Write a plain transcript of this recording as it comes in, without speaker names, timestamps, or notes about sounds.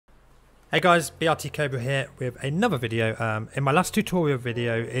Hey guys, brtcobra here with another video. In my last tutorial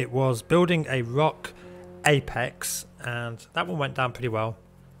video it was building a rock apex and that one went down pretty well,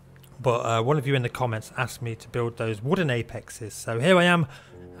 but one of you in the comments asked me to build those wooden apexes, so here I am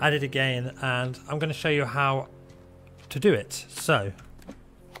at it again and I'm going to show you how to do it. So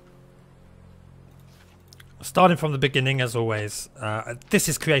starting from the beginning as always, this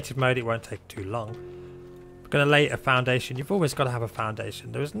is creative mode, it won't take too long. Going to lay a foundation. You've always got to have a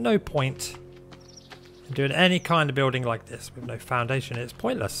foundation. There is no point in doing any kind of building like this with no foundation. It's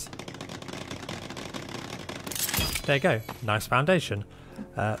pointless. There you go, nice foundation.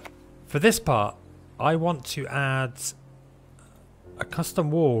 For this part I want to add a custom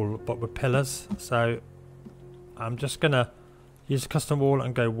wall but with pillars, so I'm just gonna use a custom wall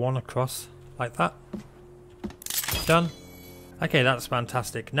and go one across like that. Done. Okay, that's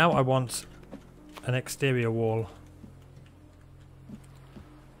fantastic. Now I want an exterior wall.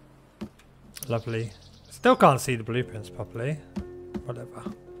 Lovely. Still can't see the blueprints properly. Whatever.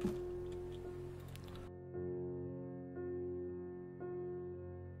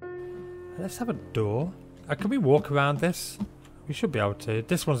 Let's have a door. Can we walk around this? We should be able to.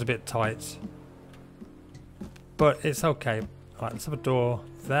 This one's a bit tight, but it's okay. Alright, let's have a door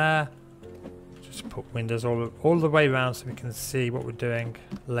there. Just put windows all the way around so we can see what we're doing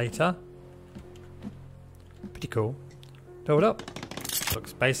later. Pretty cool. Build up.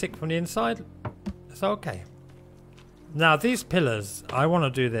 Looks basic from the inside. It's okay. Now these pillars, I want to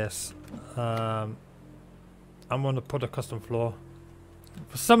do this. I'm going to put a custom floor.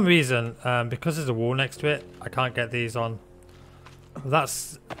 For some reason, because there's a wall next to it, I can't get these on.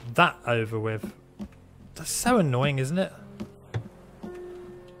 That's that over with. That's so annoying, isn't it?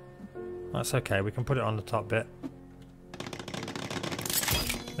 That's okay. We can put it on the top bit.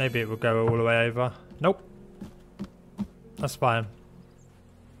 Maybe it will go all the way over. Nope. That's fine.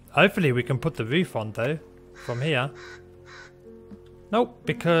 Hopefully we can put the roof on though, from here. Nope,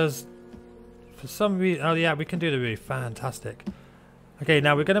 because for some reason... Oh yeah, we can do the roof. Fantastic. Okay,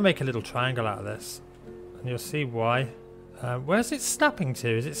 now we're going to make a little triangle out of this. And you'll see why. Where's it snapping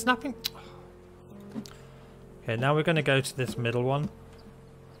to? Is it snapping? Okay, now we're going to go to this middle one.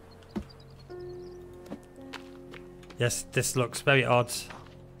 Yes, this looks very odd.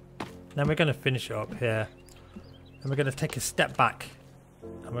 Then we're going to finish it up here. And we're going to take a step back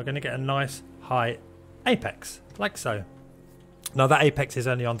and we're going to get a nice high apex, like so. Now that apex is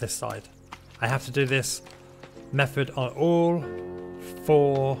only on this side. I have to do this method on all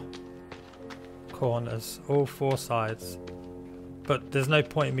four corners, all four sides. But there's no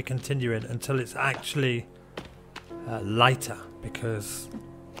point in me continuing until it's actually lighter, because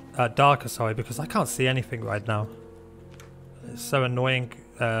darker, sorry, because I can't see anything right now. It's so annoying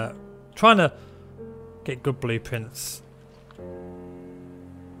trying to get good blueprints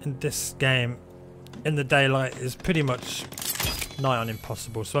in this game in the daylight is pretty much nigh on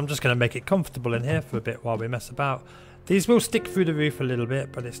impossible, so I'm just going to make it comfortable in here for a bit while we mess about. These will stick through the roof a little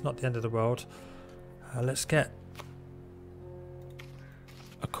bit, but it's not the end of the world. Let's get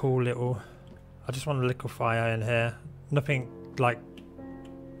a cool little... I just want a little fire in here, nothing like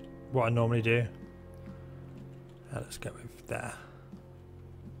what I normally do. Let's go with there.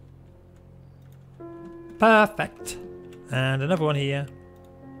 Perfect. And another one here.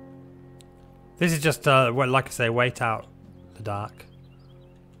 This is just, well, like I say, wait out the dark.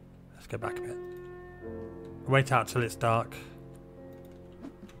 Let's go back a bit. Wait out till it's dark.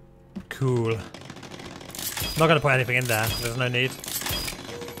 Cool. Not going to put anything in there. There's no need.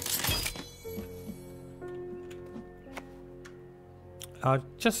 I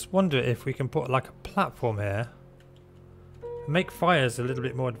just wonder if we can put like a platform here. Make fires a little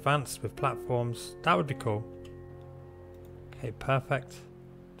bit more advanced with platforms. That would be cool. Okay, perfect.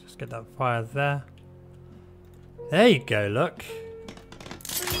 Just get that fire there. There you go, look.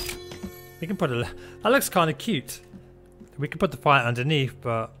 We can put a... That looks kind of cute. We can put the fire underneath,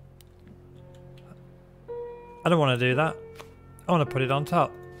 but... I don't want to do that. I want to put it on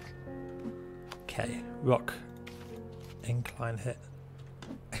top. Okay, rock. Incline hit.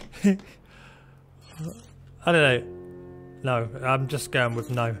 I don't know. No, I'm just going with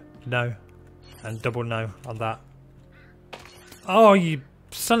no, no, and double no on that. Oh, you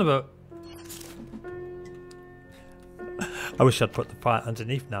son of a... I wish I'd put the fire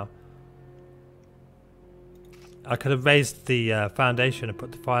underneath now. I could have raised the foundation and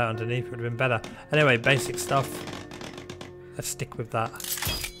put the fire underneath, it would have been better. Anyway, basic stuff. Let's stick with that.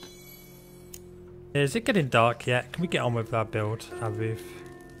 Is it getting dark yet? Can we get on with our build, our roof?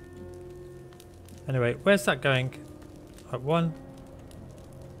 Anyway, where's that going? At one.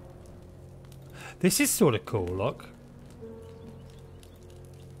 This is sort of cool, look.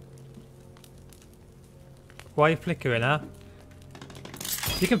 Why are you flickering, huh?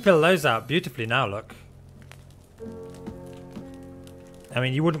 You can fill those out beautifully now, look. I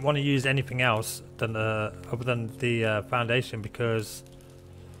mean, you wouldn't want to use anything else than other than the foundation, because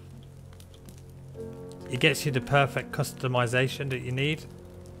it gets you the perfect customization that you need.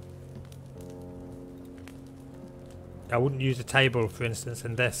 I wouldn't use a table, for instance,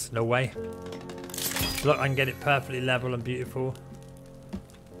 in this. No way. Look, I can get it perfectly level and beautiful.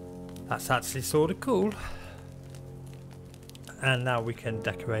 That's actually sort of cool. And now we can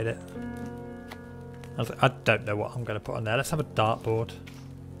decorate it. I don't know what I'm going to put on there. Let's have a dartboard.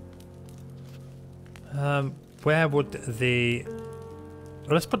 Where would the... Well,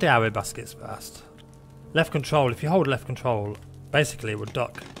 let's put the arrow baskets first. Left control. If you hold left control, basically it would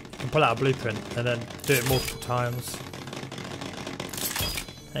duck. You can pull out a blueprint and then do it multiple times.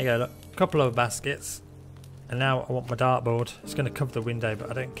 There you go, look. A couple of baskets. And now I want my dartboard. It's going to cover the window, but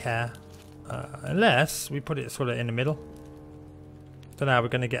I don't care. Unless we put it sort of in the middle. Don't know how we're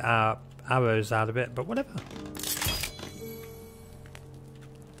going to get our arrows out of it, but whatever.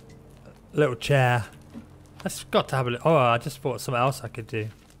 Little chair. That's got to have a little... Oh, I just thought something else I could do.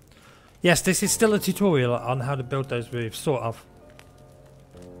 Yes, this is still a tutorial on how to build those roofs, sort of.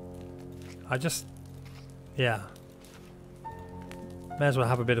 Yeah. May as well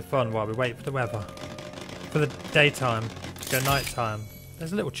have a bit of fun while we wait for the weather. For the daytime to go nighttime.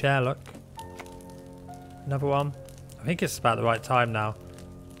 There's a little chair, look. Another one. I think it's about the right time now.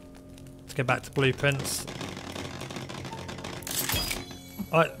 Let's get back to blueprints.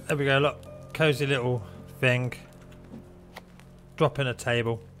 Alright, there we go, look. Cozy little thing. Drop in a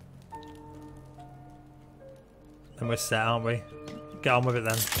table. And we're set, aren't we? Get on with it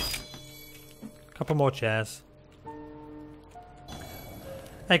then. Couple more chairs.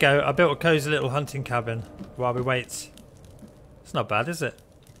 There you go, I built a cozy little hunting cabin while we wait. It's not bad, is it?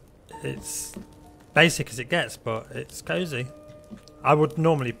 It's basic as it gets, but it's cozy. I would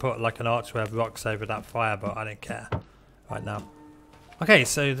normally put like an archway of rocks over that fire, but I don't care right now. Okay,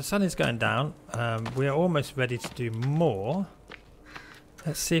 so the sun is going down. We are almost ready to do more.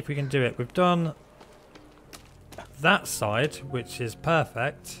 Let's see if we can do it. We've done that side, which is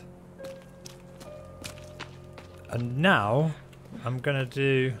perfect. And now I'm going to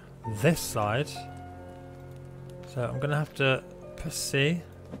do this side. So I'm going to have to press C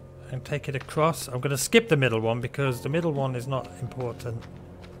and take it across. I'm going to skip the middle one because the middle one is not important.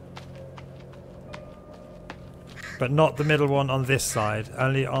 But not the middle one on this side,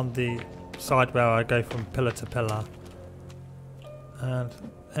 only on the side where I go from pillar to pillar. And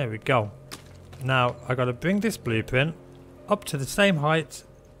there we go. Now I got to bring this blueprint up to the same height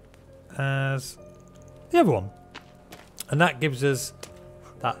as the other one. And that gives us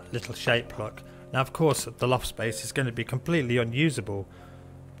that little shape look. Now of course the loft space is going to be completely unusable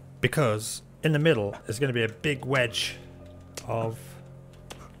because in the middle is going to be a big wedge of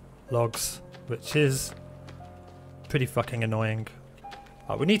logs, which is pretty fucking annoying.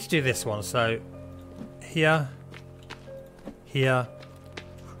 Right, we need to do this one, so here, here,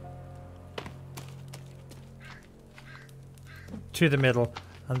 to the middle,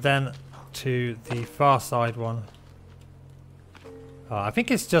 and then to the far side one. Oh, I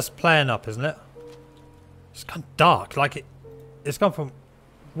think it's just playing up, isn't it? It's gone dark, like it's gone from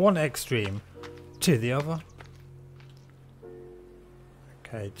one extreme to the other.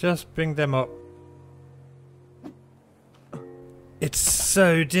 Okay, just bring them up. It's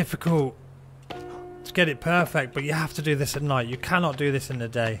so difficult to get it perfect, but you have to do this at night. You cannot do this in the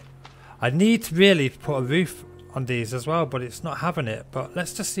day. I need to really put a roof on these as well, but it's not having it. But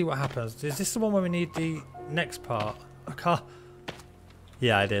let's just see what happens. Is this the one where we need the next part? I can't.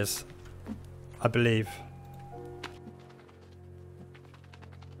 Yeah, it is. I believe.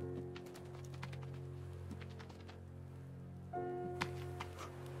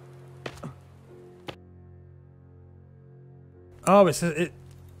 Oh, it.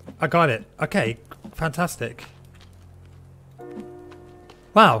 I got it. Okay, fantastic.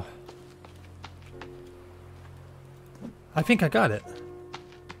 Wow. I think I got it.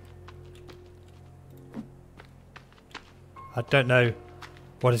 I don't know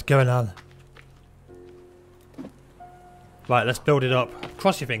what is going on. Right, let's build it up.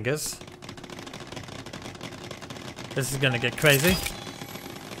 Cross your fingers. This is going to get crazy.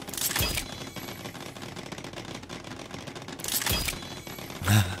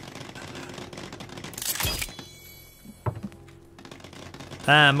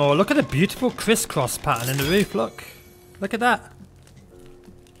 More. Look at the beautiful crisscross pattern in the roof. Look at that.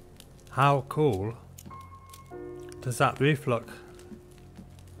 How cool does that roof look?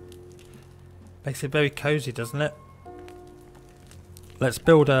 Makes it very cozy, doesn't it? Let's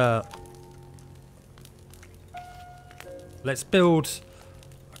build a Let's build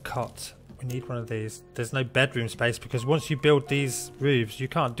a cot. We need one of these. There's no bedroom space because once you build these roofs, you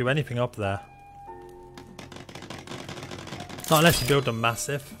can't do anything up there. Not unless you build them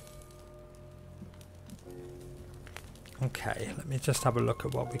massive. Okay, let me just have a look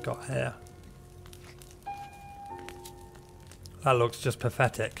at what we got here. That looks just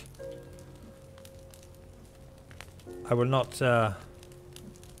pathetic. I will not...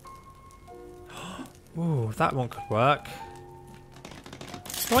 Ooh, that one could work.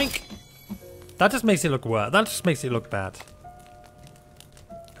 Boink! That just makes it look worse. That just makes it look bad.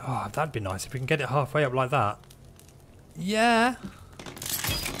 Oh, that'd be nice if we can get it halfway up like that. Yeah.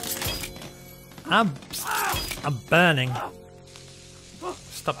 I'm burning.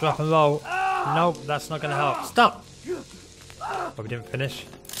 Stop, drop and roll. No, that's not going to help. Stop! But we didn't finish.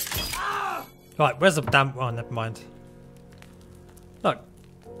 Right, where's the damn... Oh, never mind. Look.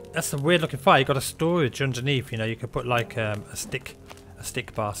 That's a weird looking fire. You got a storage underneath, you know, you could put like a stick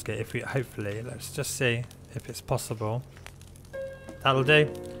basket if we hopefully. Let's just see if it's possible. That'll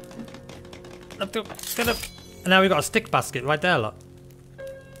do. And now we've got a stick basket right there, look.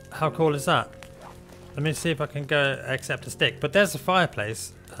 How cool is that? Let me see if I can go accept a stick. But there's a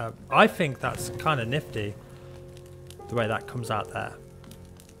fireplace. I think that's kind of nifty. The way that comes out there.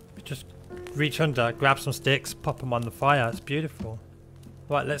 You just reach under, grab some sticks, pop them on the fire. It's beautiful.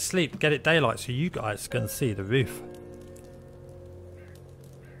 Right, let's sleep. Get it daylight so you guys can see the roof.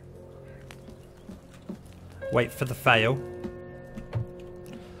 Wait for the fail.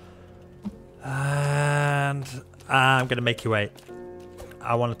 And I'm going to make you wait.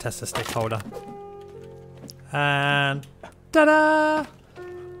 I want to test the stick holder. And ta-da!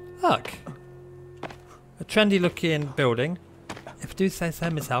 Look. A trendy looking building. If I do say so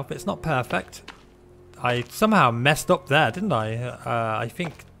myself, it's not perfect. I somehow messed up there, didn't I? I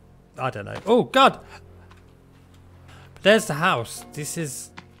think... I don't know. Oh, God! But there's the house. This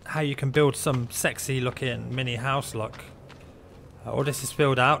is how you can build some sexy looking mini house look. All this is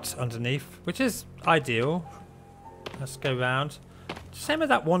filled out underneath, which is ideal. Let's go round. Same as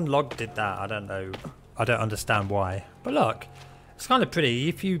that one log did that. I don't know. I don't understand why. But look, it's kind of pretty.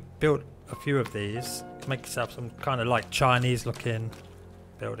 If you build a few of these, make yourself some kind of like Chinese looking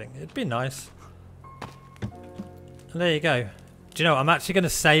building. It'd be nice. And there you go. Do you know what? I'm actually going to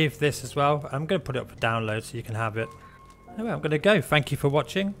save this as well. I'm going to put it up for download so you can have it. Anyway, I'm going to go. Thank you for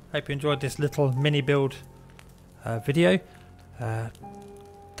watching. Hope you enjoyed this little mini build video.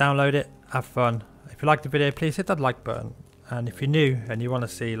 Download it. Have fun. If you liked the video, please hit that like button. And if you're new and you want to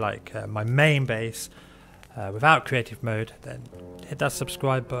see like my main base without creative mode, then hit that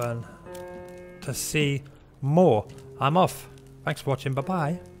subscribe button to see more. I'm off. Thanks for watching.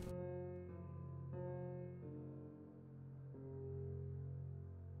 Bye-bye.